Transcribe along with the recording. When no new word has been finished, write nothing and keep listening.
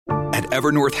At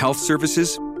Evernorth Health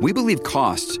Services, we believe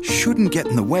costs shouldn't get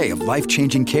in the way of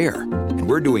life-changing care, and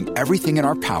we're doing everything in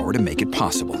our power to make it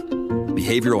possible.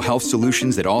 Behavioral health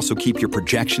solutions that also keep your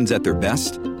projections at their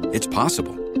best? It's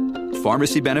possible.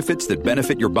 Pharmacy benefits that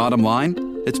benefit your bottom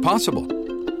line? It's possible.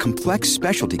 Complex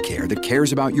specialty care that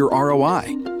cares about your ROI?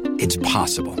 It's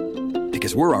possible.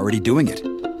 Because we're already doing it.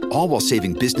 All while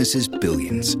saving businesses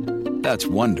billions. That's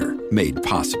Wonder made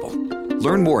possible.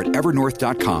 Learn more at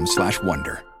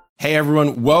evernorth.com/wonder. Hey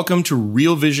everyone, welcome to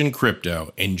Real Vision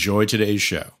Crypto. Enjoy today's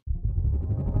show.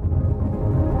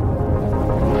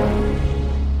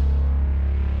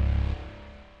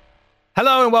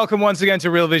 Hello and welcome once again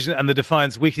to Real Vision and the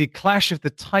Defiance Weekly Clash of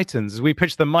the Titans as we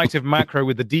pitch the might of macro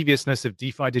with the deviousness of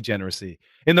DeFi degeneracy.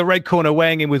 In the red corner,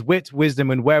 weighing in with wit,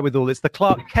 wisdom, and wherewithal, it's the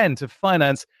Clark Kent of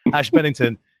finance, Ash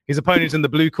Bennington. His opponent in the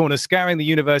blue corner, scouring the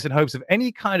universe in hopes of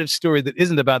any kind of story that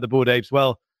isn't about the Bored Apes.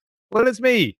 Well, it's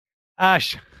me,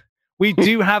 Ash. We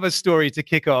do have a story to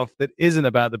kick off that isn't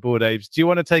about the Bored Apes. Do you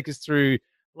want to take us through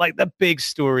like the big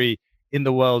story in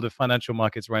the world of financial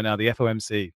markets right now, the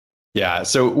FOMC? Yeah,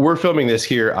 so we're filming this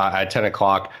here at 10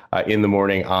 o'clock in the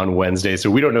morning on Wednesday. So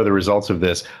we don't know the results of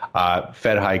this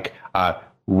Fed hike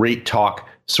rate talk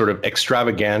sort of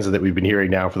extravaganza that we've been hearing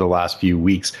now for the last few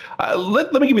weeks.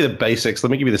 Let me give you the basics.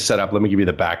 Let me give you the setup. Let me give you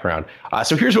the background.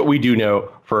 So here's what we do know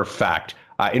for a fact.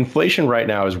 Inflation right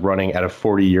now is running at a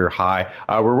 40-year high.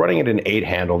 We're running at an 8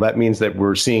 handle. That means that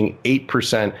we're seeing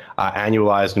 8%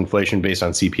 annualized inflation based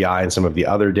on CPI and some of the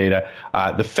other data.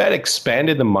 The Fed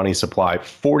expanded the money supply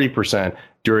 40%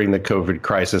 during the COVID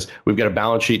crisis. We've got a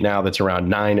balance sheet now that's around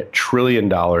 $9 trillion.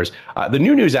 The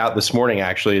new news out this morning,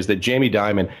 actually, is that Jamie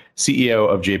Dimon, CEO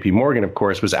of JP Morgan, of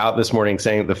course, was out this morning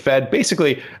saying the Fed,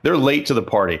 basically, they're late to the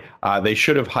party. They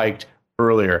should have hiked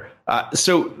earlier.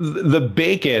 So the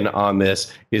bake-in on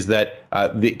this is that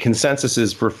the consensus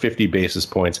is for 50 basis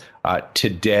points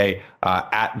today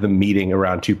at the meeting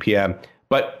around 2 p.m.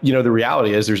 But, you know, the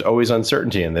reality is there's always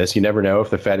uncertainty in this. You never know if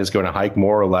the Fed is going to hike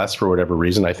more or less for whatever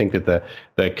reason. I think that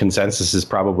the consensus is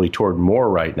probably toward more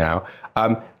right now.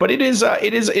 But it is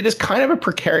kind of a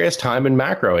precarious time in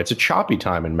macro. It's a choppy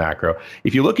time in macro.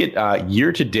 If you look at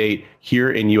year to date here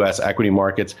in U.S. equity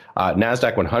markets,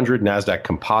 NASDAQ 100, NASDAQ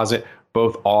Composite,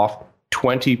 both off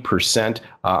 20%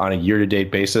 on a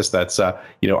year-to-date basis. That's,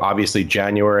 obviously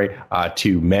January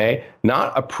to May.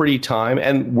 Not a pretty time.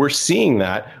 And we're seeing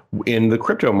that in the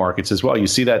crypto markets as well. You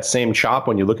see that same chop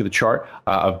when you look at the chart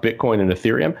of Bitcoin and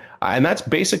Ethereum. And that's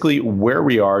basically where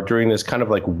we are during this kind of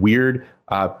like weird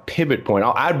pivot point.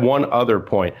 I'll add one other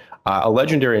point. A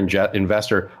legendary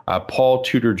investor, Paul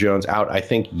Tudor Jones, out, I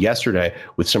think, yesterday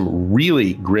with some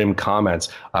really grim comments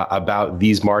about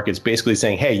these markets, basically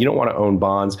saying, hey, you don't want to own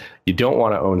bonds. You don't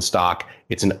want to own stock.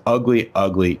 It's an ugly,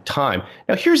 ugly time.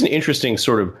 Now, here's an interesting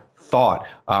sort of thought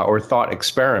or thought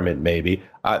experiment, maybe.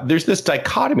 There's this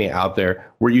dichotomy out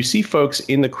there where you see folks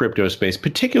in the crypto space,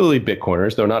 particularly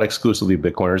Bitcoiners, though not exclusively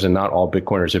Bitcoiners, and not all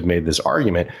Bitcoiners have made this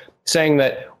argument, saying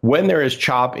that when there is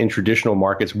chop in traditional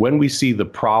markets, when we see the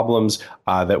problems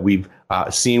that we've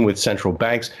seen with central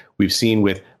banks, we've seen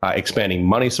with expanding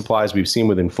money supplies, we've seen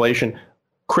with inflation,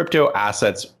 crypto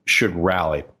assets should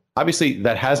rally. Obviously,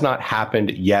 that has not happened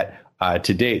yet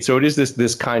to date. So it is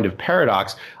this kind of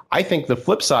paradox. I think the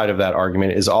flip side of that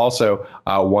argument is also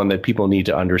one that people need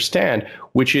to understand,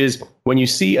 which is when you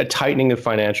see a tightening of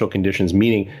financial conditions,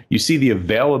 meaning you see the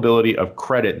availability of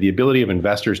credit, the ability of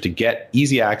investors to get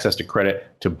easy access to credit,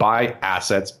 to buy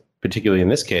assets, particularly in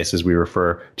this case, as we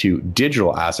refer to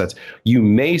digital assets, you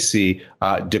may see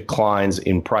declines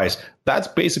in price. That's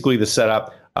basically the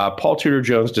setup. Paul Tudor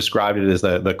Jones described it as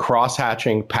the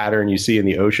cross-hatching pattern you see in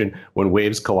the ocean when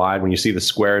waves collide, when you see the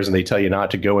squares and they tell you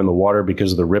not to go in the water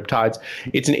because of the riptides.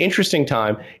 It's an interesting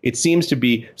time. It seems to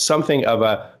be something of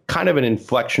a kind of an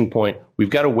inflection point. We've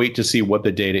got to wait to see what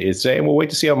the data is saying. We'll wait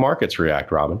to see how markets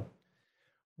react, Robin.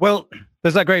 Well,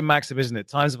 there's that great maxim, isn't it?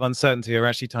 Times of uncertainty are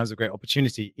actually times of great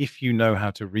opportunity if you know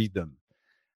how to read them.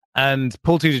 And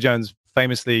Paul Tudor Jones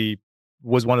famously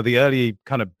was one of the early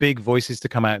kind of big voices to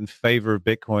come out in favor of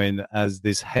Bitcoin as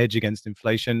this hedge against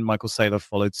inflation. Michael Saylor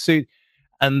followed suit.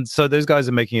 And so those guys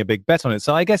are making a big bet on it.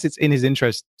 So I guess it's in his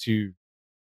interest to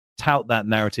tout that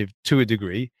narrative to a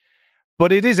degree.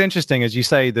 But it is interesting, as you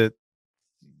say, that,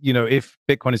 you know, if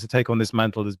Bitcoin is to take on this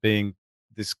mantle as being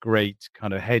this great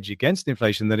kind of hedge against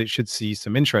inflation, that it should see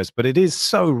some interest. But it is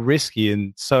so risky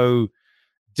and so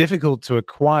difficult to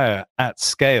acquire at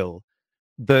scale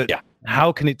that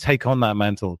how can it take on that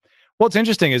mantle? What's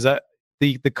interesting is that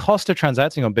the cost of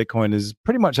transacting on Bitcoin is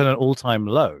pretty much at an all-time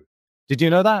low. Did you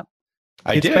know that?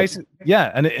 I did.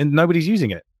 And nobody's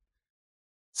using it.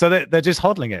 So they're just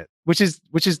hodling it.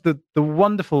 the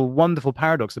wonderful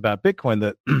paradox about Bitcoin,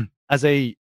 that as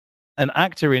an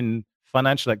actor in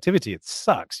financial activity, it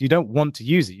sucks. You don't want to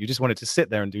use it. You just want it to sit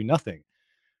there and do nothing.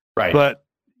 Right. But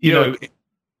you know,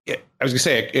 I was going to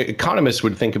say, economists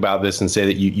would think about this and say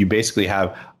that you basically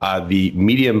have the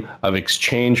medium of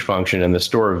exchange function and the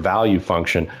store of value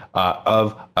function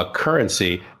of a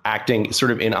currency acting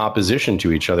sort of in opposition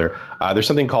to each other. There's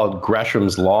something called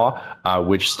Gresham's law,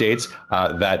 which states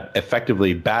that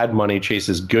effectively bad money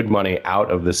chases good money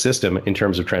out of the system in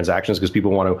terms of transactions, because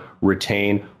people want to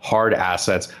retain hard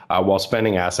assets while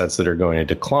spending assets that are going to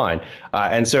decline.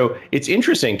 And so it's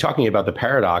interesting talking about the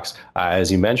paradox,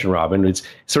 as you mentioned, Robin. It's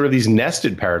sort of these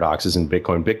nested paradoxes in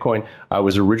Bitcoin. Bitcoin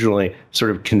was originally sort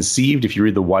of conceived, if you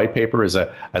read the white paper, as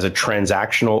a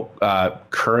transactional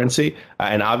currency.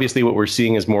 And obviously what we're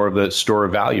seeing is more of the store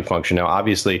of value function. Now,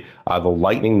 obviously, the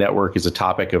Lightning Network is a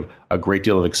topic of a great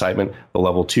deal of excitement. The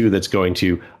level 2 that's going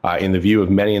to, in the view of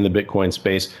many in the Bitcoin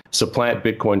space, supplant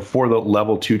Bitcoin for the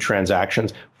level 2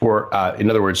 transactions, for, in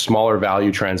other words, smaller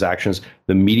value transactions,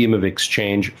 the medium of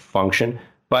exchange function.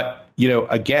 But,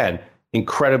 again,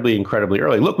 incredibly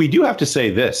early. Look, we do have to say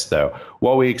this, though.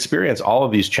 While we experience all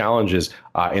of these challenges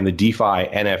in the DeFi,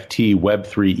 NFT,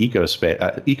 Web3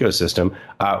 ecosystem,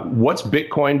 what's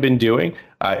Bitcoin been doing?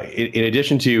 In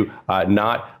addition to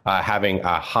not having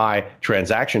high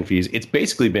transaction fees, it's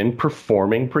basically been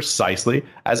performing precisely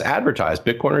as advertised.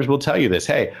 Bitcoiners will tell you this.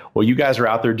 Hey, well, you guys are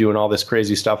out there doing all this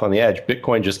crazy stuff on the edge.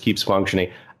 Bitcoin just keeps functioning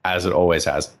as it always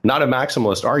has. Not a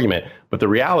maximalist argument, but the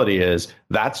reality is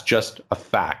that's just a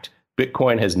fact.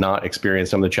 Bitcoin has not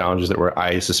experienced some of the challenges that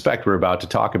I suspect we're about to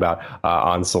talk about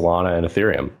on Solana and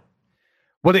Ethereum.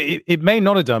 Well, it may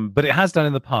not have done, but it has done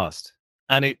in the past.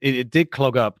 And it did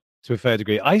clog up to a fair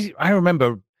degree. I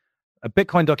remember a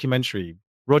Bitcoin documentary.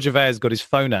 Roger Vere's got his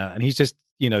phone out and he's just,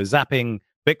 zapping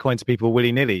Bitcoin to people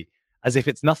willy-nilly as if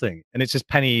it's nothing. And it's just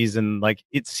pennies, and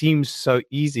it seems so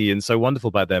easy and so wonderful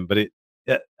by them. But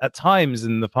at times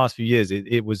in the past few years,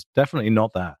 it was definitely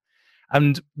not that.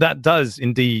 And that does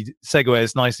indeed segue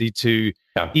us nicely to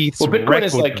ETH's Bitcoin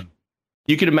is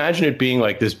you could imagine it being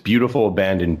like this beautiful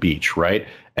abandoned beach, right?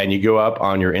 And you go up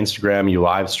on your Instagram, you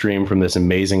live stream from this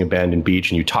amazing abandoned beach,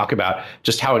 and you talk about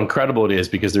just how incredible it is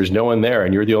because there's no one there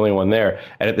and you're the only one there.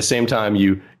 And at the same time,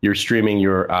 you're streaming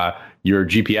your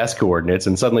GPS coordinates,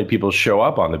 and suddenly people show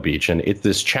up on the beach. And it's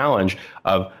this challenge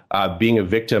of being a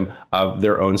victim of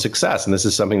their own success. And this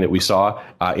is something that we saw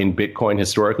in Bitcoin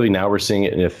historically. Now we're seeing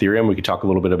it in Ethereum. We could talk a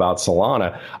little bit about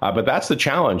Solana. But that's the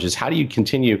challenge, is how do you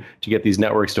continue to get these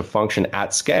networks to function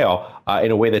at scale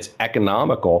in a way that's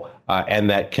economical and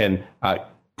that can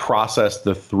process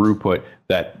the throughput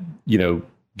that,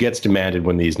 gets demanded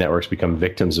when these networks become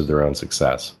victims of their own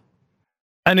success.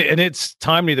 And it's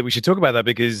timely that we should talk about that,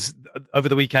 because over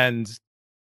the weekend,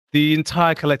 the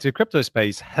entire collective crypto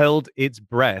space held its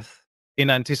breath in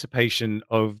anticipation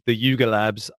of the Yuga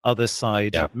Labs Other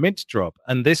Side mint drop.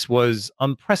 And this was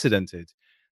unprecedented.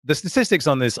 The statistics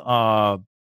on this are,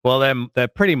 well, they're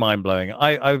pretty mind-blowing.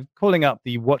 I'm calling up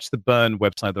the Watch the Burn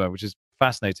website, though, which is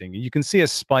fascinating. You can see a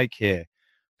spike here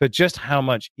for just how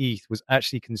much ETH was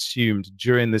actually consumed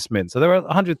during this mint. So there are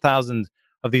 100,000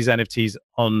 of these NFTs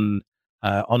on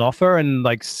offer,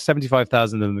 and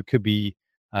 75,000 of them could be,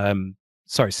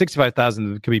 65,000 of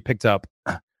them could be picked up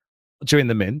during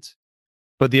the mint.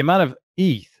 But the amount of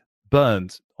ETH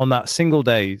burned on that single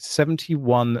day,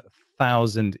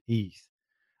 71,000 ETH.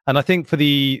 And I think for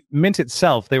the mint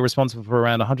itself, they were responsible for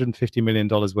around $150 million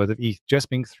worth of ETH just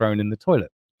being thrown in the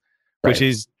toilet, right.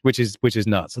 which is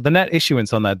nuts. So the net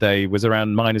issuance on that day was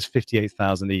around minus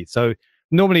 58,000 ETH. So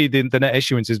normally the net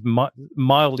issuance is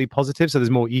mildly positive, so there's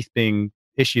more ETH being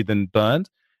issued than burned.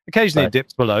 Occasionally it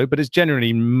dips below, but it's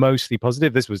generally mostly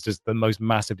positive. This was just the most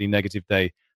massively negative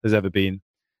day there's ever been.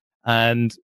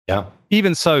 And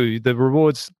even so, the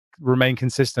rewards remain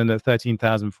consistent at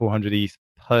 13,400 ETH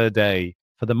per day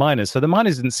for the miners. So the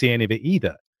miners didn't see any of it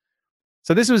either.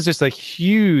 So this was just a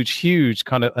huge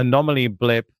kind of anomaly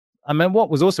blip. I mean, what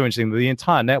was also interesting, the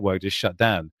entire network just shut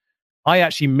down. I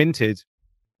actually minted,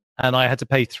 and I had to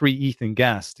pay 3 ETH in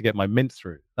gas to get my mint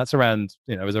through. That's around,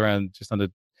 it was around just under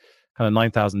kind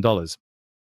of $9,000.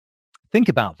 Think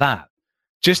about that.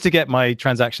 Just to get my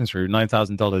transaction through,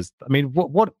 $9,000. I mean,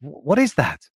 what is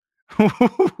that?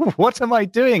 What am I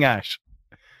doing, Ash?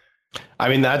 I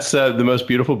mean, that's the most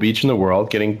beautiful beach in the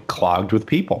world getting clogged with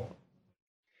people.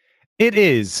 It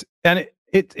is. And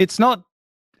it's not.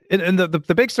 And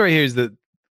the big story here is that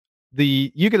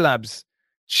the Yuga Labs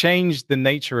changed the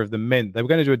nature of the mint. They were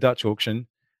going to do a Dutch auction,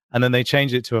 and then they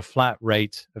changed it to a flat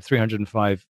rate of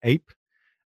 305 APE.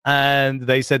 And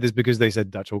they said this because they said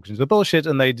Dutch auctions were bullshit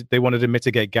and they wanted to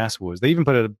mitigate gas wars. They even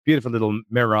put a beautiful little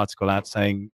Mirror article out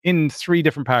saying in 3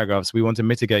 different paragraphs, we want to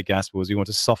mitigate gas wars. We want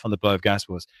to soften the blow of gas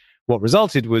wars. What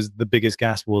resulted was the biggest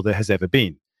gas war there has ever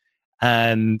been.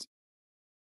 And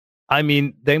I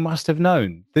mean, they must have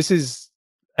known. This is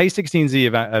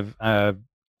A16Z have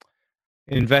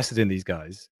invested in these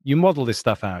guys. You model this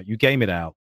stuff out, you game it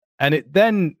out. And it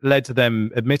then led to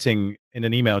them admitting in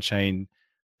an email chain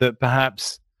that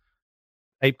perhaps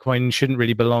ApeCoin shouldn't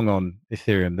really belong on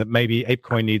Ethereum, that maybe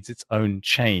ApeCoin needs its own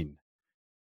chain.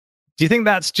 Do you think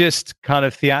that's just kind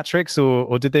of theatrics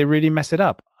or did they really mess it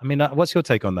up? I mean, what's your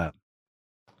take on that?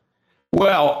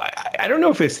 Well, I don't know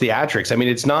if it's theatrics. I mean,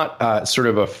 it's not sort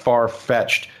of a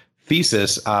far-fetched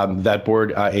thesis that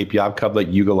Bored Ape Yacht Club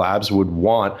like Yuga Labs would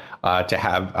want to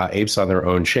have apes on their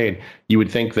own chain. You would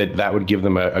think that that would give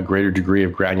them a greater degree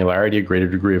of granularity, a greater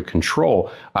degree of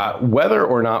control. Whether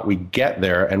or not we get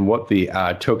there and what the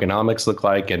tokenomics look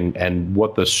like and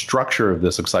what the structure of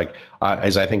this looks like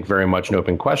is, I think, very much an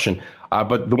open question.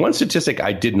 But the one statistic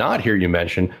I did not hear you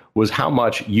mention was how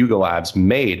much Yuga Labs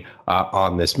made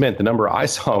on this mint. The number I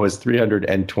saw was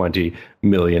 $320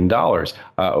 million,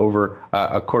 over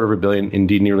 $250 million,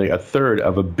 indeed nearly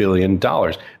 $333 million.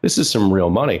 This is some real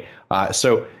money.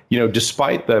 So,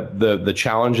 despite the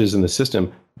challenges in the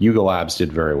system, Yuga Labs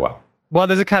did very well. Well,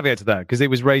 there's a caveat to that because it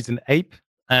was raised in Ape.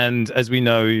 And as we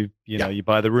know, you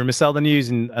buy the rumor, sell the news,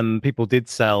 and people did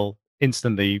sell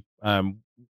instantly.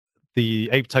 The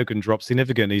Ape token dropped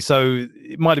significantly. So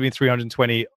it might have been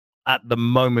 320 at the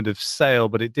moment of sale,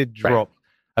 but it did drop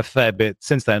a fair bit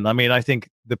since then. I mean, I think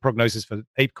the prognosis for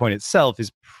ApeCoin itself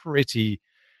is pretty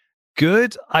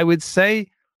good, I would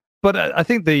say. But I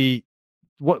think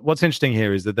what's interesting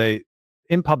here is that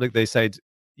in public, they said,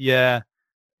 maybe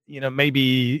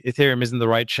Ethereum isn't the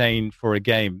right chain for a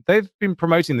game. They've been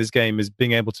promoting this game as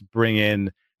being able to bring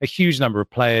in a huge number of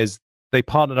players. They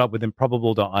partnered up with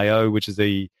Improbable.io, which is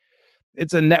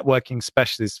it's a networking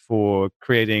specialist for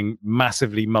creating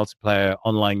massively multiplayer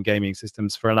online gaming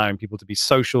systems for allowing people to be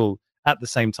social at the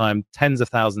same time, tens of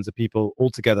thousands of people all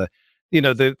together.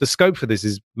 The scope for this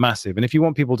is massive. And if you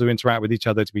want people to interact with each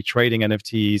other, to be trading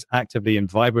NFTs actively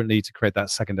and vibrantly to create that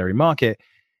secondary market,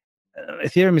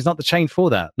 Ethereum is not the chain for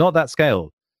that, not that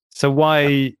scale. So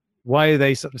why are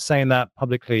they sort of saying that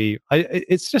publicly?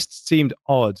 It's just seemed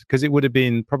odd because it would have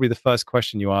been probably the first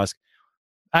question you ask.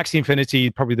 Axie Infinity,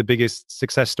 probably the biggest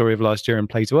success story of last year in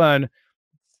play to earn.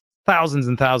 Thousands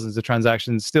and thousands of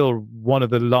transactions, still one of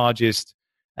the largest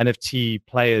NFT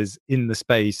players in the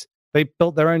space. They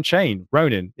built their own chain,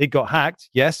 Ronin. It got hacked,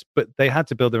 yes, but they had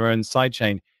to build their own side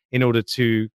chain in order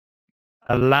to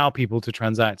allow people to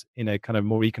transact in a kind of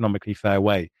more economically fair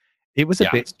way. It was a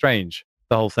bit strange,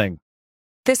 the whole thing.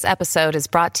 This episode is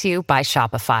brought to you by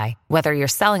Shopify. Whether you're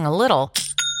selling a little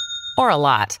or a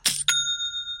lot,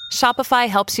 Shopify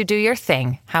helps you do your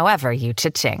thing, however you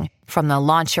cha-ching. From the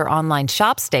launch your online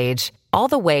shop stage, all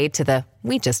the way to the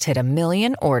we just hit 1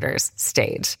 million orders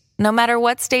stage. No matter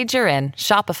what stage you're in,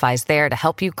 Shopify's there to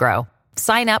help you grow.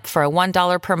 Sign up for a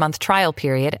 $1 per month trial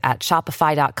period at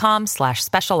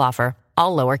shopify.com/special offer,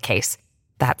 all lowercase.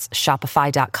 That's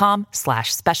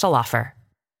shopify.com/special offer.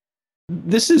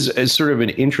 This is sort of an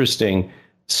interesting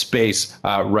space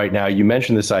right now. You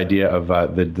mentioned this idea of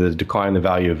the decline in the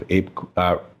value of Ape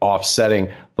offsetting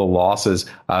the losses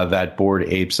that Bored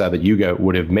Apes, that Yuga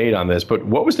would have made on this. But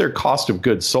what was their cost of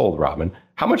goods sold, Robin?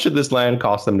 How much did this land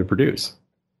cost them to produce?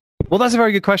 Well, that's a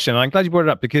very good question. I'm glad you brought it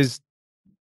up because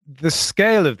the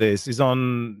scale of this is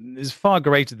far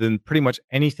greater than pretty much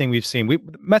anything we've seen.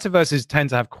 Metaverses tend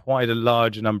to have quite a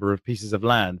large number of pieces of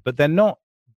land, but they're not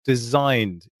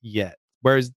designed yet.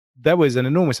 Whereas there was an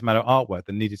enormous amount of artwork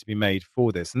that needed to be made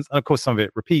for this. And of course, some of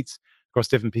it repeats across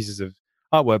different pieces of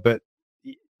artwork. But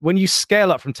when you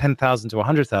scale up from 10,000 to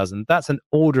 100,000, that's an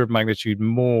order of magnitude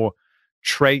more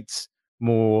traits,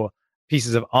 more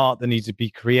pieces of art that need to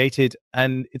be created.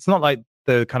 And it's not like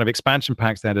the kind of expansion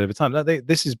packs they had over time.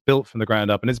 This is built from the ground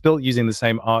up, and it's built using the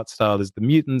same art style as the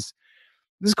mutants.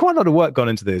 There's quite a lot of work gone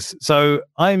into this. So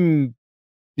I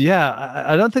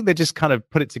don't think they just kind of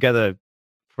put it together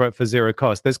for zero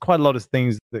cost. There's quite a lot of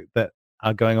things that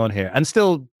are going on here, and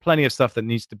still plenty of stuff that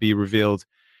needs to be revealed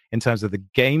in terms of the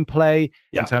gameplay,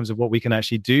 in terms of what we can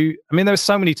actually do. I mean, there's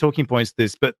so many talking points to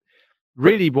this, but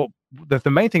really what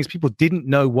the main thing is people didn't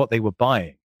know what they were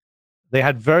buying. They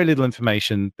had very little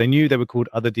information. They knew they were called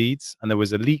Other Deeds, and there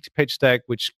was a leaked pitch deck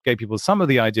which gave people some of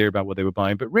the idea about what they were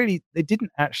buying, but really they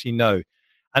didn't actually know.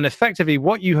 And effectively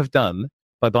what you have done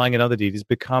by buying an Other Deed is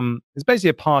basically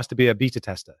a pass to be a beta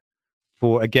tester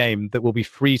for a game that will be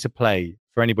free to play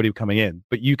for anybody coming in.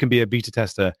 But you can be a beta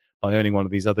tester by owning one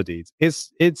of these other deeds.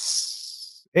 It's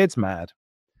mad.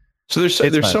 So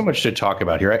there's so much to talk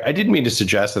about here. I didn't mean to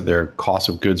suggest that their cost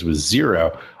of goods was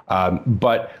zero.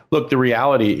 But look, the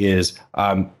reality is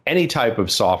any type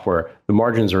of software, the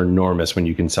margins are enormous when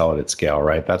you can sell it at scale,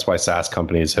 right? That's why SaaS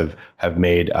companies have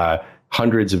made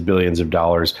hundreds of billions of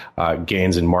dollars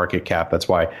gains in market cap. That's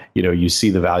why you see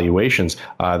the valuations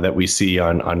that we see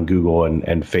on Google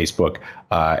and Facebook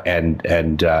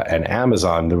and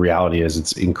Amazon. The reality is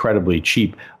it's incredibly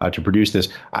cheap to produce this.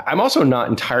 I'm also not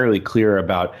entirely clear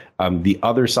about the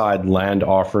other side land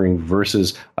offering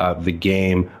versus the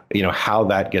game. How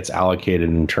that gets allocated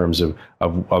in terms of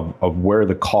where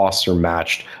the costs are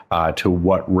matched to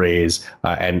what raise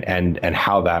and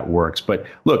how that works. But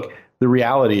look, the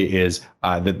reality is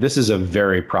that this is a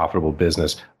very profitable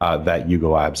business that Yuga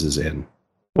Labs is in.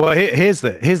 Well, here's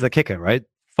the kicker, right?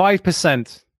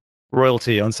 5%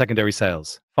 royalty on secondary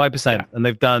sales, 5%, and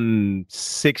they've done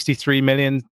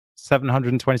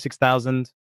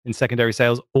 63,726,000 in secondary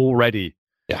sales already.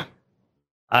 Yeah,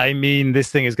 I mean, this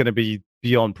thing is going to be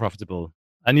beyond profitable.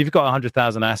 And you've got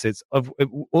 100,000 assets,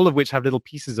 all of which have little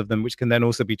pieces of them, which can then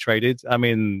also be traded. I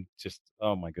mean, just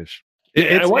oh my gosh.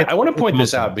 I want to point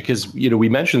this out because we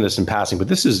mentioned this in passing,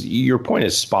 but your point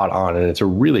is spot on, and it's a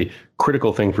really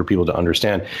critical thing for people to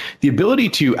understand. The ability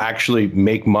to actually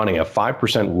make money, a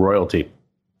 5% royalty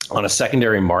on a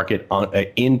secondary market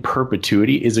in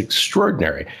perpetuity, is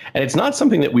extraordinary. And it's not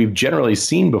something that we've generally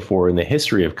seen before in the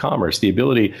history of commerce. The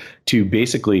ability to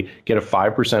basically get a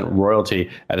 5% royalty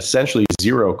at essentially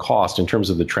zero cost in terms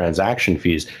of the transaction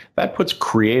fees, that puts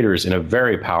creators in a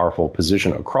very powerful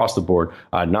position across the board,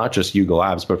 not just Yuga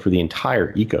Labs, but for the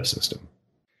entire ecosystem.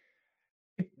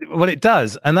 Well, it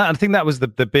does. And I think that was the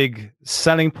big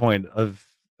selling point of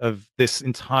this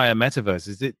entire metaverse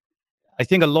is I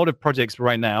think a lot of projects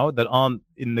right now that aren't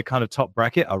in the kind of top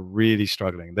bracket are really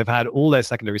struggling. They've had all their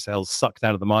secondary sales sucked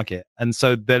out of the market. And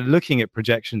so they're looking at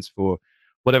projections for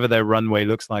whatever their runway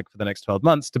looks like for the next 12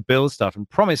 months to build stuff and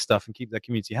promise stuff and keep their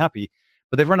community happy.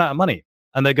 But they've run out of money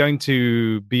and they're going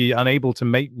to be unable to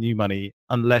make new money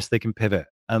unless they can pivot.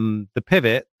 And the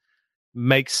pivot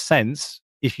makes sense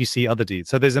if you see other deeds.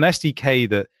 So there's an SDK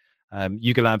that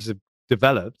Yuga Labs have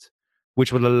developed,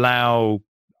 which will allow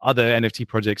other NFT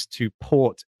projects to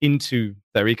port into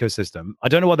their ecosystem. I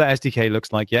don't know what that SDK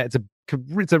looks like yet. It's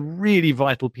a really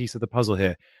vital piece of the puzzle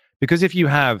here, because if you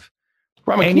have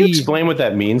Raman, can you explain what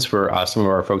that means for some of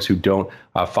our folks who don't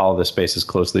follow this space as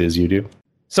closely as you do?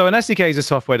 So an SDK is a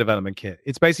software development kit.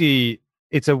 It's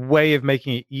a way of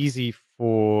making it easy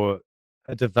for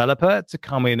a developer to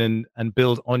come in and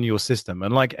build on your system.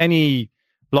 And like any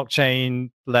blockchain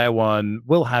layer one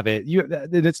will have it.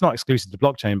 It's not exclusive to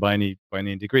blockchain by any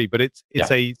degree, but it's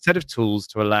a set of tools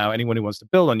to allow anyone who wants to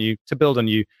build on you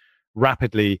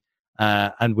rapidly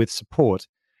and with support.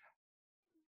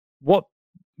 What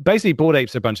basically Bored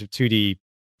Apes are a bunch of 2D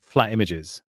flat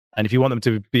images, and if you want them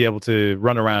to be able to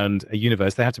run around a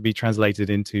universe, they have to be translated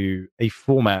into a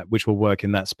format which will work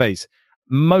in that space.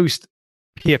 Most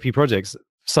PFP projects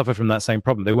suffer from that same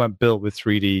problem. They weren't built with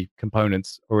 3D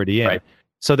components already in. Right.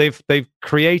 So they've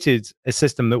created a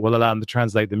system that will allow them to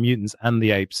translate the mutants and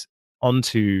the apes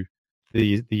onto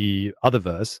the other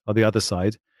verse or the other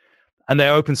side, and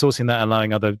they're open sourcing that,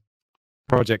 allowing other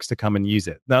projects to come and use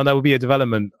it. Now there will be a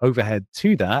development overhead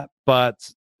to that,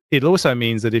 but it also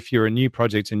means that if you're a new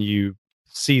project and you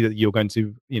see that you're going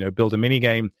to build a mini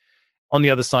game on the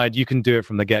other side, you can do it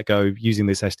from the get-go using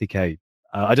this SDK.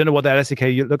 I don't know what that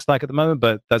SDK looks like at the moment,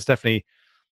 but that's definitely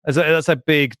that's a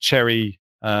big cherry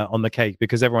on the cake,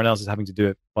 because everyone else is having to do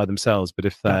it by themselves. But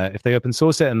if they open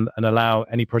source it and allow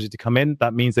any project to come in,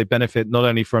 that means they benefit not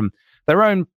only from their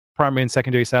own primary and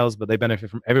secondary sales, but they benefit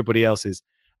from everybody else's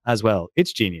as well.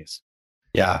 It's genius.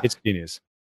 Yeah, it's genius.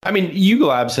 I mean, Yuga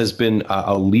Labs has been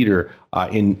a leader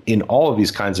in all of these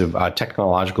kinds of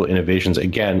technological innovations.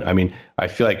 Again, I mean, I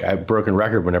feel like I've broken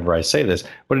record whenever I say this,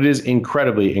 but it is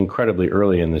incredibly, incredibly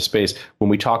early in this space. When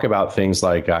we talk about things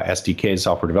like SDKs,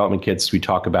 software development kits, we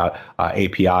talk about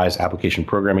APIs, application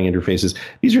programming interfaces.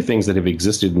 These are things that have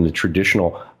existed in the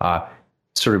traditional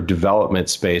sort of development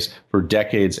space for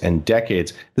decades and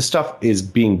decades. This stuff is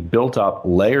being built up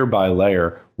layer by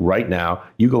layer right now.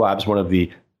 Yuga Labs, one of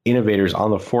the innovators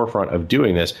on the forefront of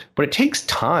doing this, but it takes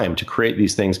time to create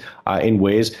these things in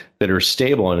ways that are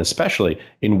stable, and especially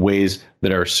in ways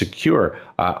that are secure.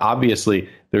 Obviously,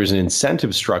 there's an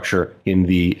incentive structure in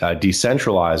the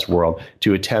decentralized world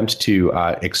to attempt to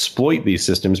exploit these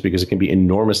systems, because it can be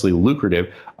enormously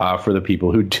lucrative for the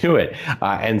people who do it.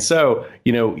 And so,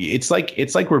 it's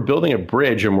like we're building a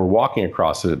bridge and we're walking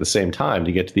across it at the same time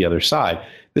to get to the other side.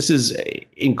 this is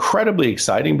incredibly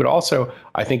exciting, but also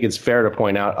I think it's fair to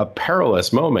point out a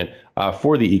perilous moment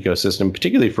for the ecosystem,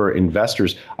 particularly for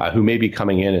investors who may be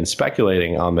coming in and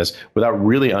speculating on this without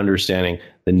really understanding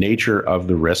the nature of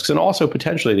the risks and also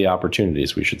potentially the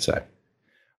opportunities, we should say.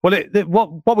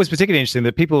 Well, what was particularly interesting,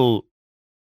 that people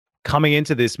coming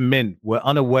into this mint were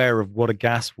unaware of what a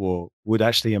gas war would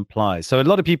actually imply. So a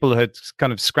lot of people had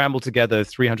kind of scrambled together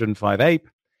 305 APE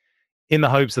in the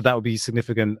hopes that that would be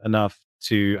significant enough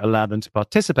to allow them to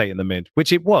participate in the mint,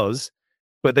 which it was,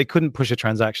 but they couldn't push a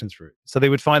transaction through. So they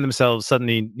would find themselves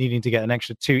suddenly needing to get an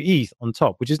extra 2 ETH on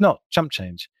top, which is not chump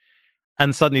change.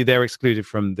 And suddenly they're excluded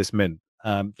from this mint.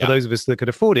 For those of us that could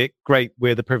afford it, great,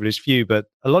 we're the privileged few. But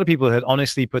a lot of people had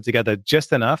honestly put together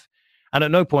just enough. And at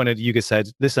no point had Yuga said,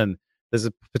 listen, there's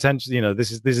a potential,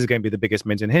 this is going to be the biggest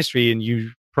mint in history, and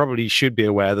you probably should be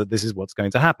aware that this is what's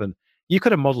going to happen. You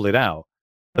could have modeled it out,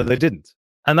 but they didn't.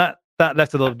 And that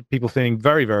left a lot of people feeling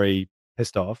very, very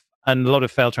pissed off, and a lot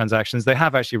of failed transactions. They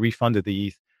have actually refunded the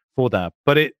ETH for that.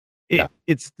 But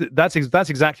that's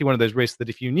exactly one of those risks that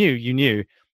if you knew, you knew.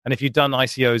 And if you'd done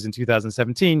ICOs in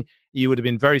 2017, you would have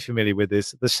been very familiar with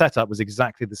this. The setup was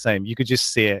exactly the same. You could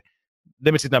just see it.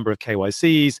 Limited number of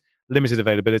KYCs, limited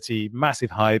availability, massive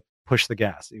hype, push the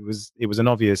gas. It was an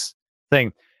obvious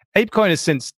thing. ApeCoin has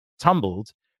since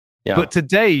tumbled, but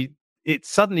today it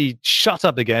suddenly shut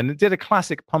up again. It did a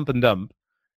classic pump and dump,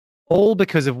 all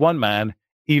because of one man,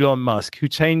 Elon Musk, who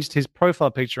changed his profile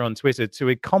picture on Twitter to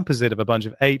a composite of a bunch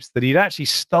of apes that he'd actually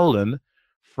stolen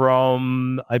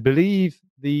from, I believe,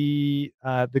 the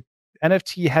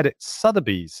NFT head at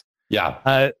Sotheby's.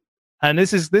 Yeah. And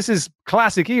this is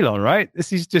classic Elon, right?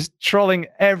 This is just trolling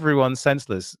everyone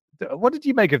senseless. What did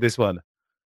you make of this one?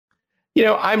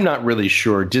 I'm not really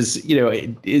sure. Is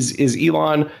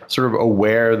Elon sort of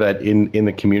aware that in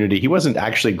the community, he wasn't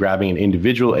actually grabbing an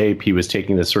individual ape, he was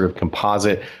taking this sort of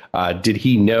composite. Did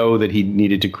he know that he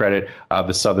needed to credit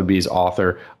the Sotheby's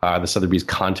author, the Sotheby's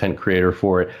content creator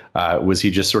for it? Was he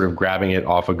just sort of grabbing it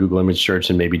off a Google image search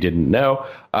and maybe didn't know?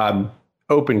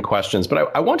 Open questions.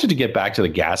 But I wanted to get back to the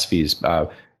gas fees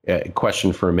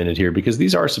question for a minute here, because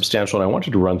these are substantial, and I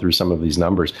wanted to run through some of these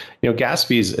numbers. Gas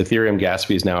fees, Ethereum gas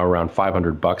fees now around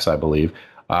 $500, I believe,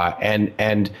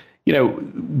 and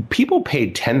people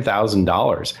paid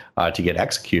 $10,000 to get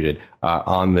executed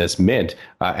on this mint,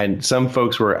 and some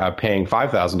folks were paying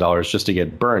 $5,000 just to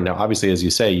get burned. Now, obviously, as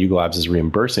you say, Yuga Labs is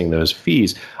reimbursing those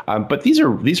fees, but these are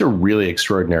really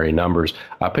extraordinary numbers,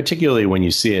 particularly when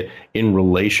you see it in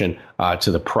relation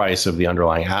to the price of the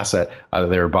underlying asset that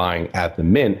they were buying at the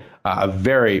mint, a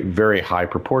very, very high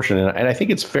proportion. And I think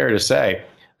it's fair to say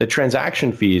the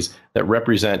transaction fees that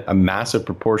represent a massive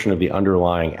proportion of the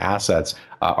underlying assets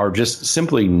are just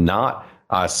simply not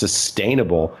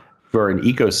sustainable for an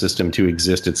ecosystem to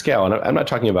exist at scale. And I'm not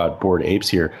talking about Bored Apes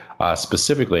here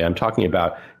specifically. I'm talking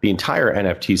about the entire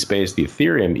NFT space, the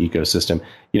Ethereum ecosystem.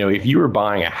 If you were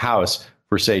buying a house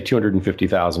for, say,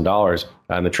 $250,000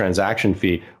 and the transaction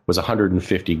fee was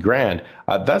 $150,000,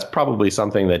 that's probably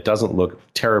something that doesn't look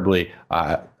terribly,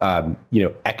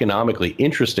 economically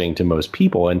interesting to most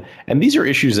people. And these are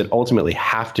issues that ultimately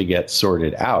have to get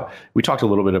sorted out. We talked a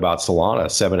little bit about Solana,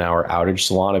 7-hour outage,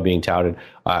 Solana being touted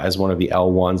as one of the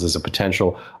L1s as a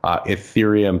potential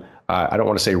Ethereum, I don't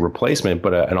want to say replacement,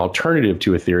 but an alternative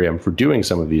to Ethereum for doing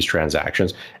some of these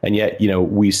transactions. And yet,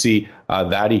 we see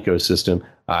that ecosystem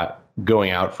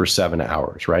going out for 7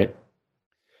 hours, right?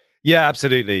 Yeah,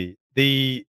 absolutely.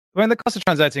 The cost of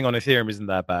transacting on Ethereum isn't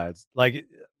that bad. Like,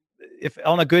 if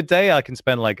on a good day I can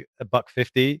spend like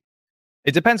 $1.50.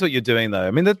 It depends what you're doing, though.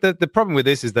 I mean, the problem with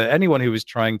this is that anyone who was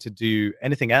trying to do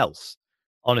anything else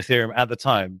on Ethereum at the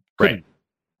time couldn't.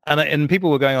 Right. And people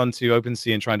were going on to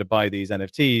OpenSea and trying to buy these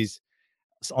NFTs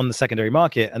on the secondary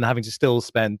market and having to still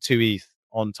spend 2 ETH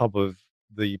on top of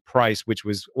the price, which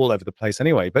was all over the place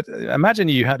anyway. But imagine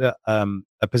you had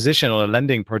a position on a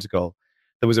lending protocol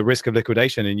that was a risk of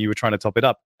liquidation and you were trying to top it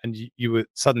up, and you were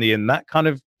suddenly in that kind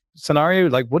of scenario.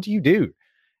 Like, what do you do?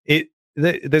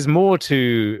 There's more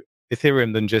to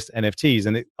Ethereum than just NFTs,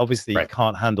 and it obviously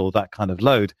can't handle that kind of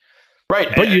load. Right,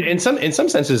 but in some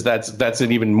senses, that's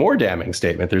an even more damning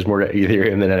statement. There's more to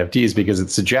Ethereum than NFTs, because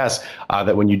it suggests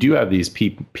that when you do have these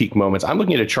peak moments, I'm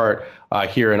looking at a chart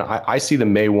here, and I see the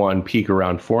May 1 peak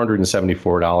around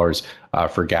 $474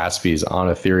 for gas fees on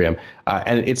Ethereum,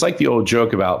 and it's like the old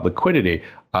joke about liquidity,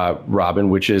 Robin,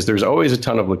 which is there's always a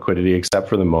ton of liquidity except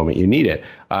for the moment you need it,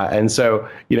 and so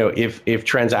if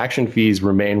transaction fees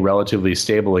remain relatively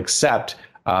stable, except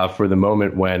for the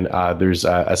moment when there's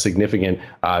a significant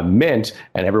mint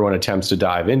and everyone attempts to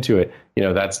dive into it.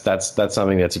 That's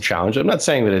something that's a challenge. I'm not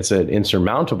saying that it's an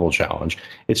insurmountable challenge.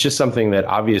 It's just something that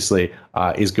obviously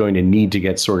is going to need to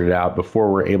get sorted out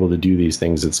before we're able to do these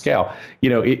things at scale.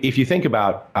 If you think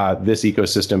about this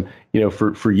ecosystem,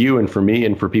 for you and for me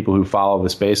and for people who follow the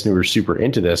space and who are super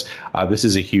into this, this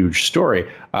is a huge story.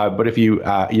 But if you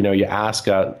ask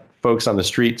folks on the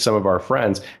street, some of our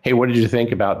friends, hey, what did you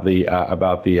think about the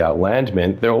land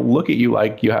mint? They'll look at you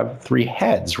like you have three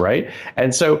heads, right?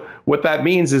 And so what that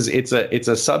means is it's a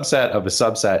subset of a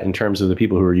subset in terms of the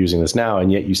people who are using this now,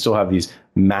 and yet you still have these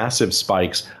massive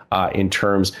spikes in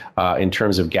terms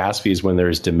of gas fees when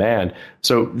there's demand.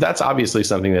 So that's obviously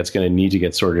something that's going to need to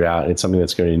get sorted out, and it's something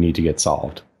that's going to need to get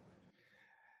solved.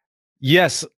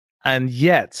 Yes, and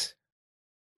yet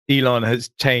Elon has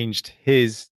changed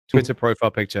his Twitter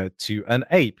profile picture to an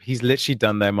ape. He's literally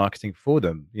done their marketing for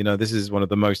them. This is one of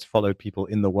the most followed people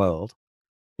in the world.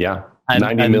 Yeah,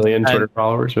 90 million Twitter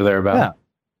followers or thereabout. Yeah,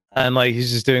 and he's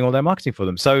just doing all their marketing for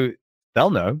them, so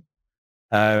they'll know.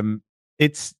 You're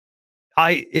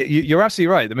absolutely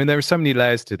right. I mean, there are so many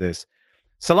layers to this.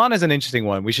 Solana is an interesting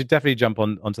one. We should definitely jump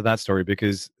onto that story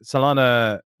because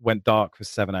Solana went dark for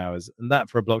 7 hours, and that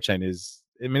for a blockchain is,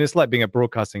 it's like being a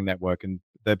broadcasting network and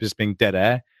they're just being dead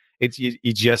air.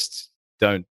 You just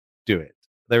don't do it.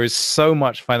 There is so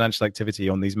much financial activity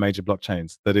on these major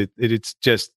blockchains that it's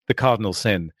just the cardinal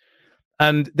sin.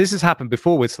 And this has happened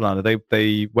before with Solana.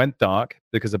 They went dark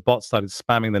because a bot started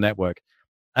spamming the network.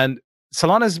 And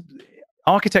Solana's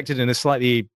architected in a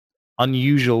slightly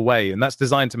unusual way, and that's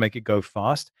designed to make it go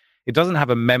fast. It doesn't have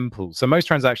a mempool. So most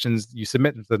transactions, you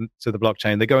submit them to the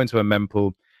blockchain, they go into a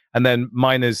mempool, and then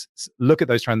miners look at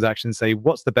those transactions, say,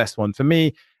 what's the best one for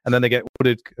me? And then they get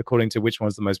ordered according to which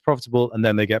one's the most profitable. And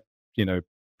then they get,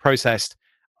 processed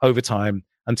over time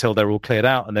until they're all cleared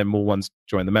out. And then more ones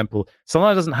join the mempool.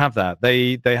 Solana doesn't have that.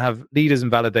 They have leaders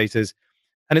and validators.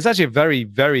 And it's actually a very,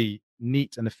 very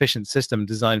neat and efficient system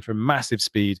designed for massive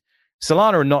speed.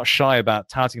 Solana are not shy about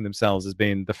touting themselves as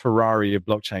being the Ferrari of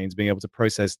blockchains, being able to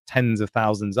process tens of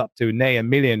thousands up to a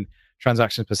million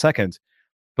transactions per second.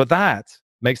 But that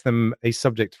makes them a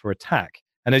subject for attack.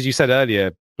 And as you said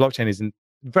earlier, blockchain is a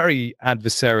very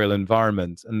adversarial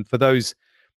environment. And for those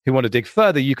who want to dig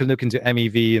further, you can look into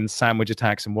MEV and sandwich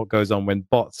attacks and what goes on when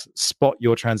bots spot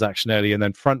your transaction early and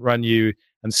then front run you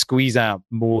and squeeze out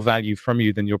more value from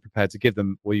you than you're prepared to give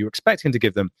them or you're expecting to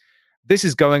give them. This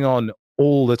is going on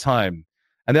all the time.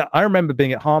 And I remember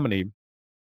being at Harmony,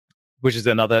 which is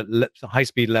another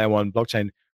high-speed layer 1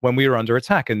 blockchain, when we were under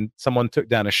attack and someone took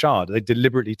down a shard. They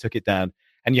deliberately took it down.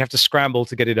 And you have to scramble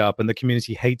to get it up, and the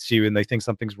community hates you, and they think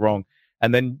something's wrong.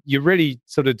 And then you're really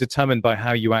sort of determined by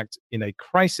how you act in a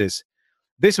crisis.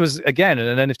 This was, again,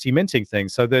 an NFT minting thing.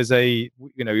 So there's you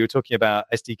were talking about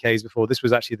SDKs before. This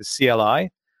was actually the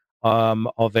CLI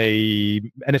of a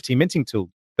NFT minting tool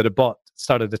that a bot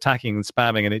started attacking and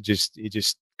spamming, and it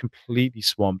just completely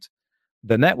swamped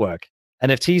the network.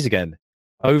 NFTs again,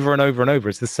 over and over and over.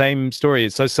 It's the same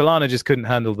story. So Solana just couldn't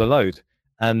handle the load.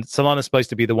 And Solana is supposed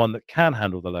to be the one that can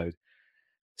handle the load.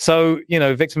 So,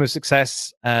 victim of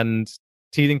success and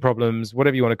teething problems,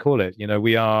 whatever you want to call it,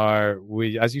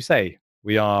 as you say,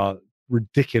 we are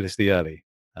ridiculously early.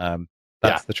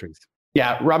 That's the truth.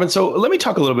 Yeah, Robin, so let me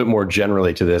talk a little bit more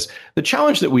generally to this. The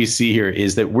challenge that we see here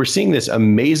is that we're seeing this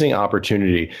amazing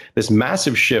opportunity, this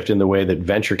massive shift in the way that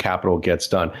venture capital gets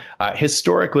done.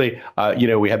 Historically,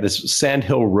 we have this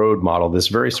Sandhill Road model, this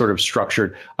very sort of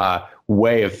structured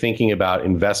way of thinking about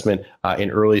investment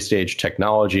in early stage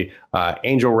technology,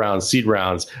 angel rounds, seed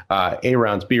rounds, A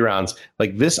rounds, B rounds,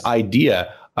 like this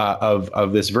idea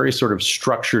of this very sort of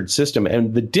structured system.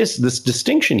 And this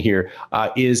distinction here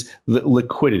is the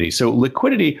liquidity. So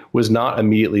liquidity was not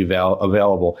immediately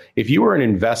available. If you were an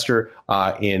investor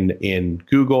in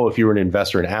Google, if you were an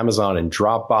investor in Amazon and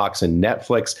Dropbox and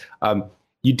Netflix,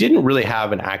 you didn't really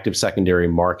have an active secondary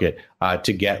market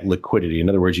to get liquidity. In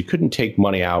other words, you couldn't take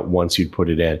money out once you'd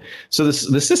put it in. So the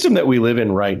system that we live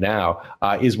in right now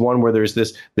is one where there's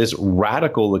this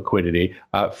radical liquidity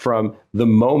from the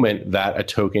moment that a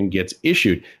token gets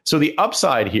issued. So the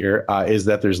upside here is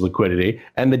that there's liquidity,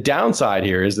 and the downside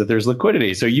here is that there's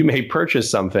liquidity. So you may purchase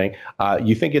something,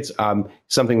 you think it's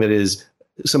something that is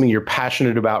something you're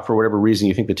passionate about for whatever reason.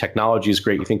 You think the technology is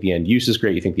great. You think the end use is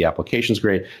great. You think the application is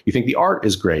great. You think the art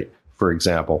is great, for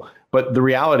example. But the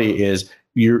reality is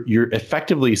you're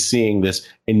effectively seeing this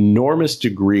enormous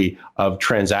degree of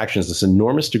transactions, this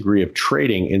enormous degree of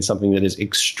trading in something that is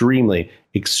extremely,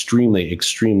 extremely,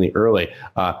 extremely early.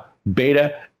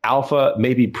 beta, alpha,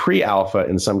 maybe pre-alpha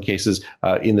in some cases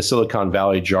in the Silicon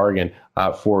Valley jargon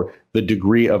for the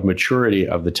degree of maturity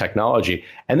of the technology.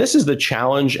 And this is the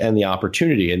challenge and the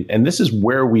opportunity. And this is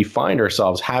where we find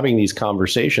ourselves having these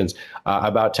conversations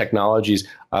about technologies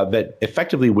that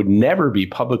effectively would never be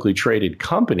publicly traded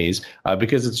companies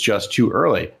because it's just too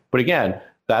early. But again,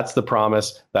 that's the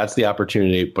promise, that's the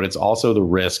opportunity, but it's also the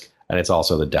risk and it's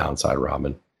also the downside,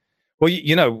 Robin. Well,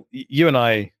 you and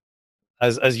I,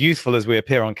 as youthful as we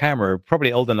appear on camera, are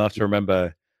probably old enough to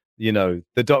remember, the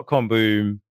dot-com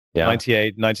boom,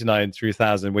 98, 99,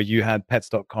 2000, where you had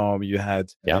pets.com, you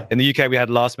had, in the UK, we had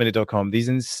lastminute.com.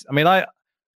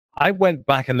 I went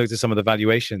back and looked at some of the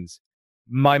valuations.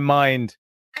 My mind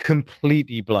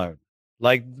completely blown.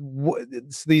 Like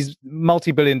these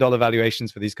multi-billion-dollar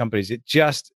valuations for these companies, it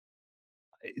just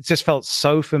felt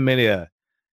so familiar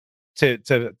to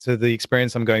the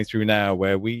experience I'm going through now,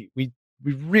 where we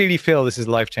really feel this is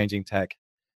life-changing tech.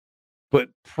 But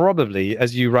probably,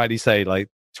 as you rightly say, like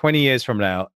 20 years from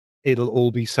now, it'll all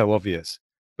be so obvious.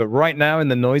 But right now, in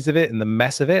the noise of it and the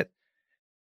mess of it,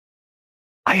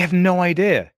 I have no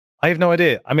idea. I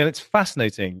mean, it's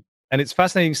fascinating. And it's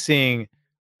fascinating seeing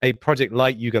a project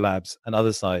like Yuga Labs and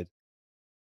Otherside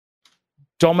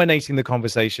dominating the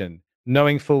conversation,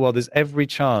 knowing full well there's every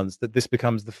chance that this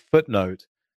becomes the footnote,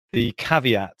 the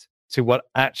caveat to what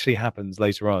actually happens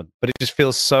later on. But it just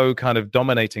feels so kind of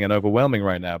dominating and overwhelming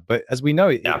right now. But as we know,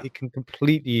 it can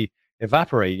completely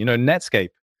evaporate. Netscape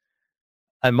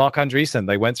and Mark Andreessen,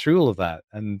 they went through all of that.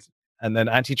 And then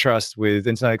antitrust with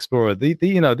Internet Explorer.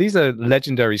 These are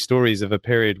legendary stories of a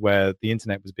period where the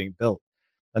internet was being built.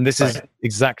 And this is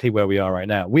exactly where we are right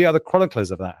now. We are the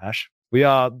chroniclers of that, Ash. We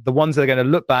are the ones that are going to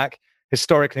look back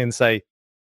historically and say,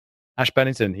 Ash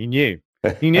Bennington, he knew.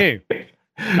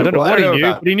 I don't know what he knew,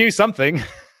 but he knew something.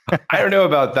 I don't know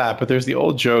about that, but there's the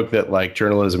old joke that like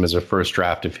journalism is a first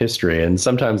draft of history, and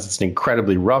sometimes it's an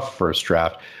incredibly rough first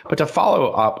draft. But to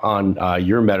follow up on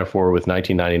your metaphor with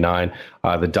 1999,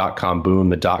 the dot-com boom,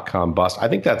 the dot-com bust, I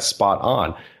think that's spot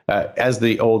on. As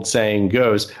the old saying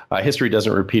goes, history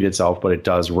doesn't repeat itself, but it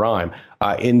does rhyme.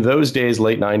 In those days,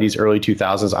 late 90s, early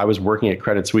 2000s, I was working at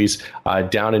Credit Suisse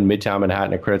down in Midtown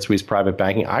Manhattan at Credit Suisse Private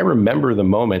Banking. I remember the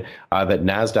moment that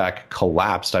NASDAQ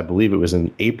collapsed. I believe it was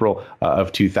in April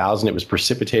of 2000. It was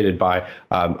precipitated by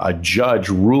a judge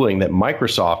ruling that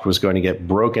Microsoft was going to get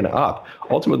broken up.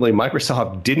 Ultimately,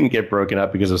 Microsoft didn't get broken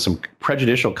up because of some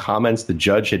prejudicial comments the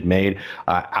judge had made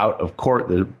out of court.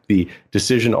 The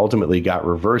decision ultimately got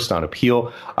reversed on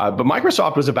appeal. But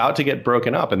Microsoft was about to get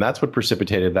broken up, and that's what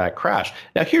precipitated that crash.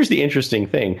 Now, here's the interesting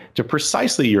thing. To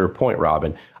precisely your point,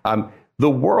 Robin, the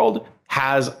world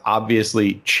has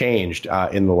obviously changed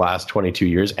in the last 22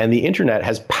 years, and the internet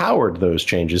has powered those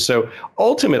changes. So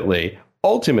ultimately,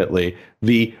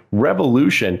 the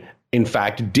revolution, in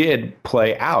fact, did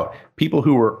play out. People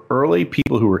who were early,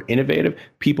 people who were innovative,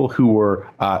 people who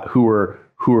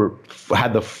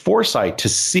had the foresight to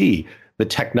see the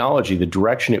technology, the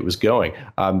direction it was going.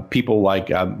 People like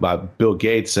Bill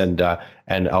Gates and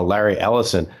Larry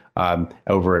Ellison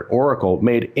over at Oracle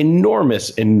made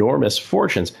enormous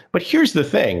fortunes. But here's the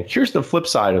thing. Here's the flip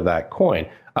side of that coin.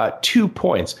 2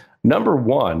 points. Number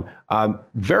one,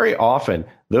 very often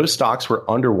those stocks were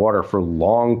underwater for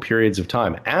long periods of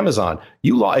time. Amazon,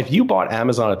 if you bought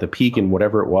Amazon at the peak in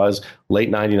whatever it was, late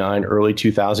 99, early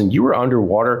 2000, you were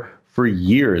underwater for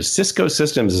years. Cisco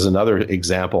Systems is another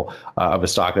example of a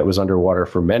stock that was underwater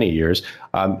for many years.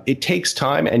 It takes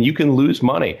time, and you can lose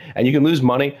money. And you can lose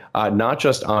money not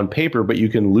just on paper, but you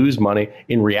can lose money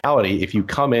in reality if you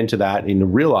come into that in a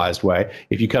realized way.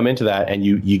 If you come into that and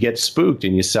you get spooked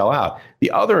and you sell out.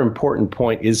 The other important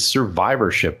point is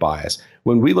survivorship bias.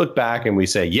 When we look back and we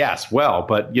say, yes, well,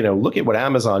 but look at what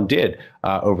Amazon did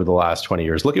over the last 20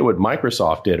 years. Look at what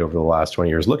Microsoft did over the last 20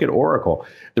 years. Look at Oracle.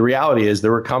 The reality is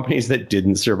there were companies that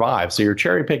didn't survive. So you're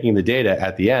cherry picking the data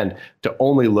at the end to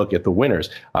only look at the winners.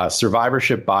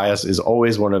 Survivorship bias is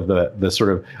always one of the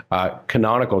sort of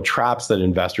canonical traps that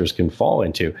investors can fall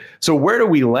into. So where do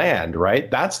we land, right?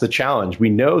 That's the challenge. We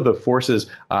know the forces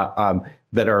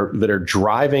that are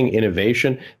driving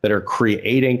innovation, that are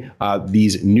creating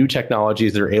these new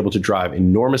technologies that are able to drive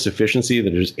enormous efficiency,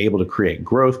 that is able to create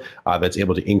growth, that's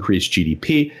able to increase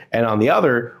GDP. And on the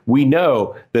other, we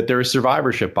know that there is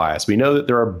survivorship bias. We know that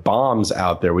there are bombs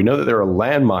out there. We know that there are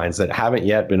landmines that haven't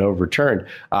yet been overturned.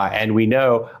 And we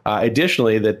know,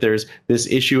 additionally, that there's this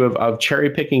issue of cherry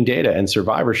picking data and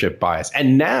survivorship bias.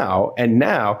 And now,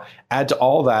 add to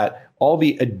all that all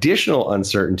the additional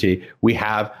uncertainty we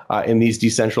have in these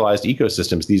decentralized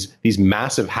ecosystems, these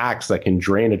massive hacks that can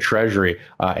drain a treasury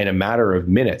in a matter of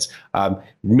minutes.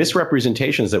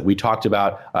 Misrepresentations that we talked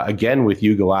about again with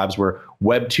Yuga Labs, where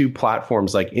Web 2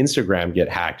 platforms like Instagram get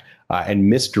hacked and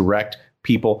misdirect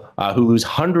people who lose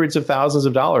hundreds of thousands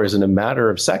of dollars in a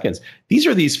matter of seconds. These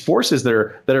are these forces that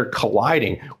are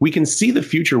colliding. We can see the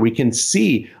future. We can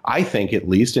see, I think at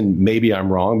least, and maybe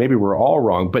I'm wrong, maybe we're all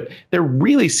wrong, but there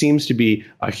really seems to be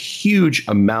a huge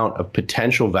amount of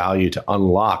potential value to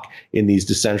unlock in these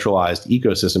decentralized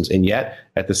ecosystems. And yet,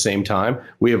 at the same time,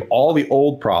 we have all the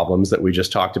old problems that we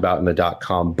just talked about in the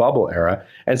dot-com bubble era.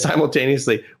 And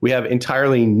simultaneously, we have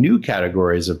entirely new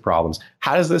categories of problems.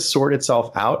 How does this sort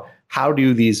itself out? How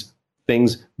do these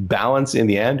things balance in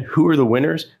the end? Who are the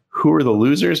winners? Who are the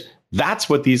losers? That's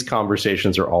what these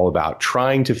conversations are all about,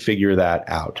 trying to figure that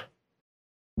out.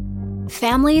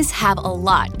 Families have a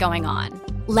lot going on.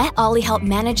 Let Ollie help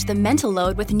manage the mental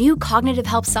load with new cognitive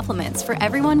help supplements for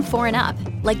everyone 4 and up,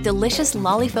 like delicious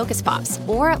Lolly Focus Pops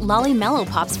or Lolly Mellow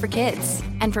Pops for kids.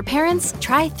 And for parents,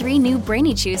 try 3 new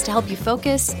Brainy Chews to help you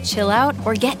focus, chill out,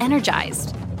 or get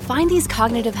energized. Find these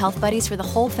cognitive health buddies for the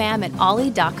whole fam at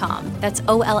ollie.com. That's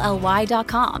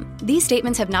OLLY.com. These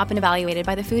statements have not been evaluated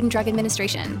by the Food and Drug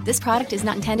Administration. This product is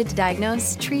not intended to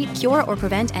diagnose, treat, cure, or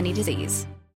prevent any disease.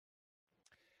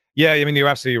 Yeah, I mean, you're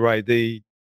absolutely right. The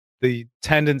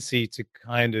tendency to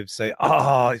kind of say,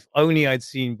 if only I'd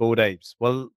seen Bored Apes.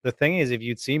 Well, the thing is, if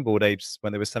you'd seen Bored Apes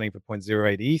when they were selling for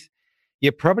 0.08 ETH,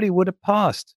 you probably would have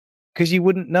passed because you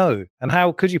wouldn't know. And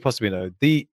how could you possibly know?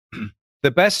 The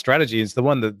best strategy is the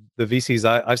one that the VCs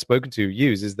I've spoken to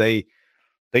use is they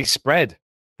spread,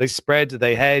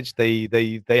 they hedge,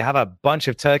 they have a bunch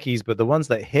of turkeys, but the ones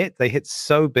that they hit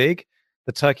so big,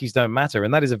 the turkeys don't matter.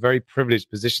 And that is a very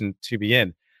privileged position to be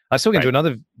in. I was talking to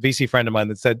another VC friend of mine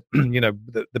that said,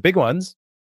 the big ones,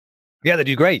 yeah, they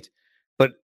do great.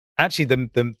 But actually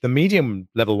the medium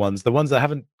level ones, the ones that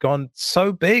haven't gone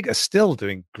so big are still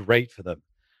doing great for them.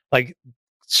 Like,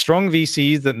 strong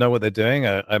VCs that know what they're doing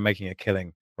are making a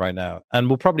killing right now, and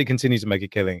will probably continue to make a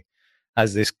killing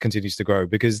as this continues to grow,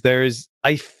 because there is,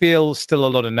 I feel, still a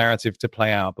lot of narrative to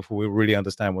play out before we really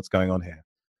understand what's going on here.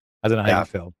 I don't know how you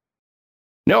feel.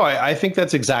 No, I think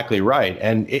that's exactly right.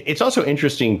 And it's also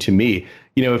interesting to me,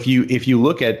 if you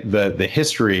look at the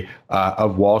history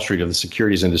of Wall Street, of the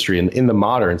securities industry in the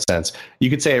modern sense,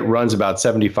 you could say it runs about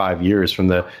 75 years from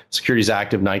the Securities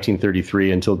Act of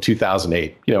 1933 until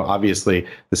 2008. Obviously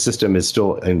the system is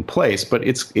still in place, but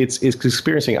it's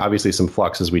experiencing obviously some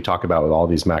flux, as we talk about with all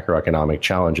these macroeconomic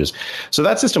challenges. So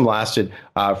that system lasted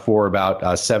for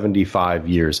about 75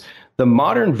 years. The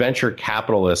modern venture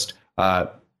capitalist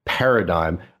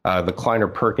paradigm, the Kleiner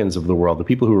Perkins of the world, the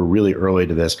people who were really early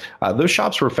to this, those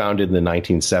shops were founded in the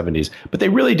 1970s, but they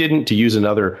really didn't, to use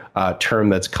another term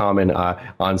that's common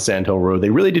on Sand Hill Road,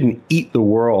 they really didn't eat the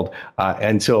world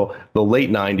until the late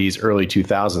 90s, early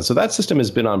 2000s. So that system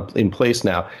has been in place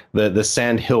now. The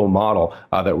Sand Hill model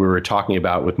that we were talking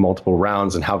about with multiple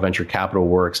rounds and how venture capital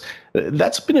works,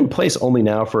 that's been in place only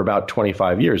now for about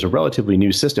 25 years, a relatively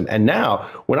new system. And now,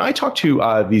 when I talk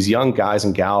to these young guys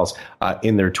and gals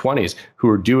in their 20s who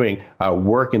are doing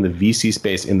work in the VC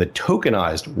space in the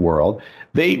tokenized world,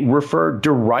 they refer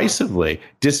derisively,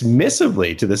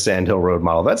 dismissively to the Sand Hill Road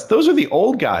model. Those are the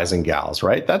old guys and gals,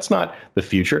 right? That's not the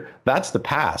future. That's the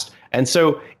past. And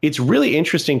so it's really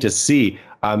interesting to see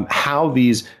how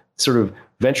these sort of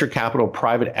venture capital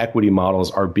private equity models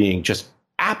are being just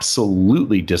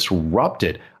absolutely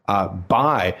disrupted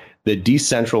by the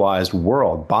decentralized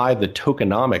world, by the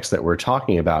tokenomics that we're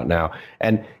talking about now.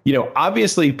 And,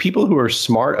 obviously people who are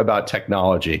smart about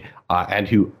technology and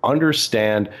who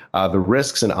understand the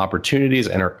risks and opportunities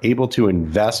and are able to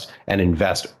invest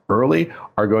early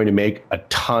are going to make a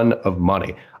ton of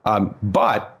money.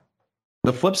 But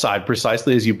the flip side,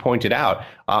 precisely as you pointed out,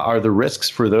 are the risks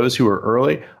for those who are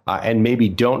early and maybe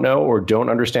don't know or don't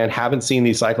understand, haven't seen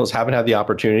these cycles, haven't had the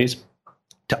opportunities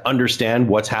to understand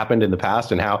what's happened in the past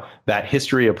and how that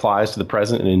history applies to the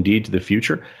present and indeed to the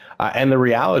future. And the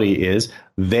reality is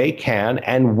they can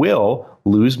and will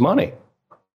lose money.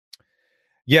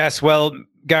 Yes, well,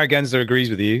 Gary Gensler agrees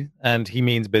with you, and he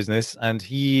means business. And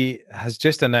he has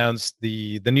just announced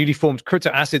the newly formed crypto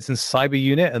assets and cyber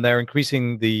unit, and they're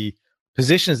increasing the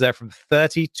positions there from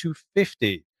 30 to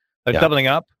 50. They're doubling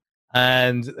up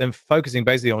and focusing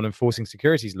basically on enforcing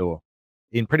securities law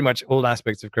in pretty much all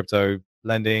aspects of crypto,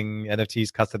 lending,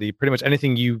 NFTs, custody, pretty much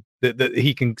anything that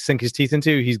he can sink his teeth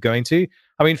into, he's going to.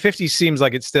 I mean, 50 seems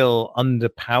like it's still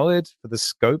underpowered for the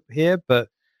scope here, but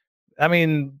I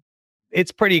mean,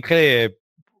 it's pretty clear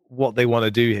what they want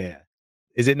to do here.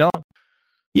 Is it not?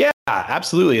 Yeah,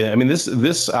 absolutely. I mean, this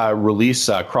release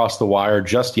crossed the wire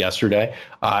just yesterday,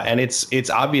 and it's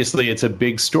obviously it's a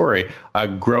big story.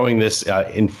 Growing this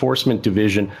enforcement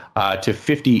division to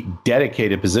 50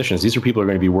 dedicated positions. These are people who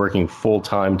are going to be working full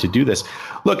time to do this.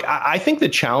 Look, I think the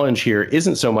challenge here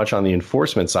isn't so much on the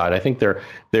enforcement side. I think there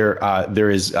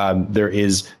is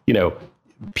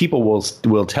people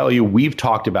will tell you, we've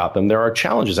talked about them. There are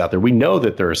challenges out there. We know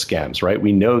that there are scams, right?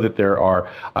 We know that there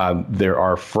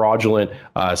are fraudulent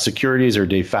securities or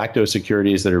de facto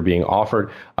securities that are being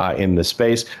offered in the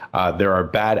space. There are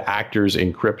bad actors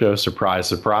in crypto. Surprise,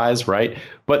 surprise, right?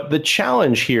 But the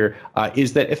challenge here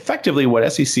is that effectively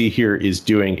what SEC here is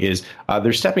doing is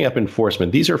they're stepping up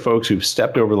enforcement. These are folks who've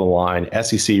stepped over the line.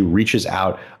 SEC reaches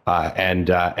out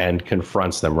and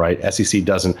confronts them, right? SEC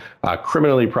doesn't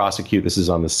criminally prosecute. This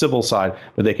is on the civil side,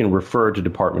 but they can refer to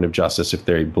Department of Justice if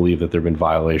they believe that there have been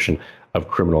violation of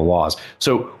criminal laws.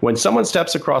 So when someone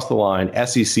steps across the line,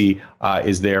 SEC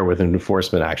is there with an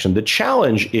enforcement action. The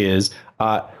challenge is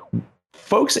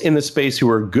folks in the space who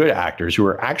are good actors, who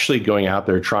are actually going out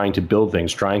there trying to build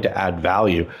things, trying to add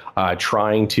value,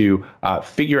 trying to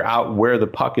figure out where the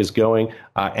puck is going,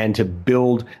 and to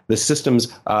build the systems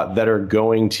that are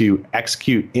going to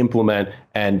execute, implement,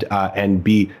 and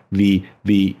be the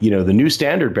new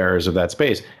standard bearers of that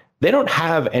space. They don't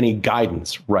have any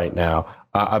guidance right now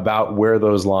about where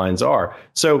those lines are.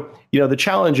 So, the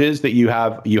challenge is that you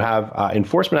have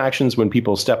enforcement actions when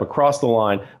people step across the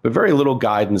line, but very little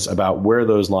guidance about where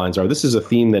those lines are. This is a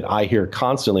theme that I hear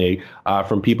constantly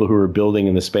from people who are building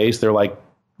in the space. They're like,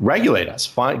 regulate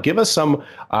us, give us some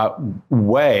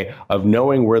way of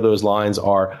knowing where those lines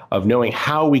are, of knowing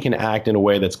how we can act in a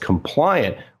way that's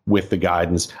compliant with the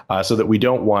guidance, so that we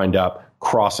don't wind up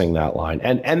crossing that line.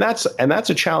 And that's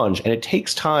a challenge. And it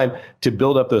takes time to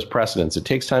build up those precedents. It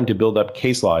takes time to build up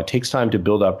case law. It takes time to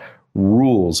build up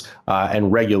rules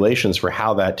and regulations for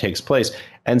how that takes place.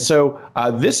 And so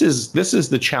this is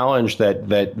the challenge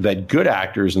that good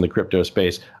actors in the crypto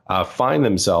space find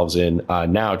themselves in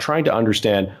now, trying to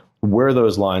understand where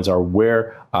those lines are,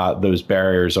 where those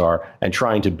barriers are, and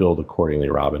trying to build accordingly,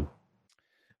 Robin.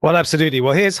 Well, absolutely.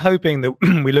 Well, here's hoping that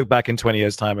we look back in 20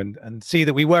 years' time and see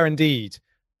that we were indeed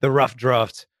the rough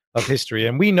draft of history,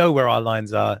 and we know where our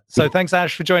lines are. So thanks,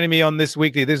 Ash, for joining me on this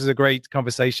weekly. This is a great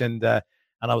conversation, and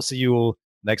I will see you all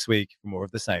next week for more of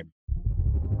the same.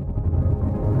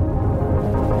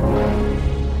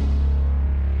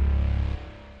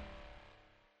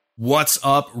 What's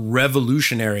up,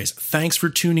 revolutionaries? Thanks for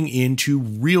tuning in to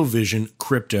Real Vision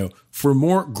Crypto. For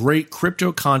more great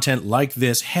crypto content like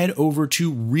this, head over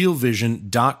to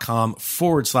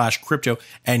realvision.com/crypto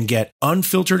and get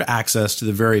unfiltered access to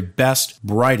the very best,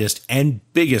 brightest, and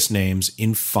biggest names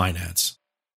in finance.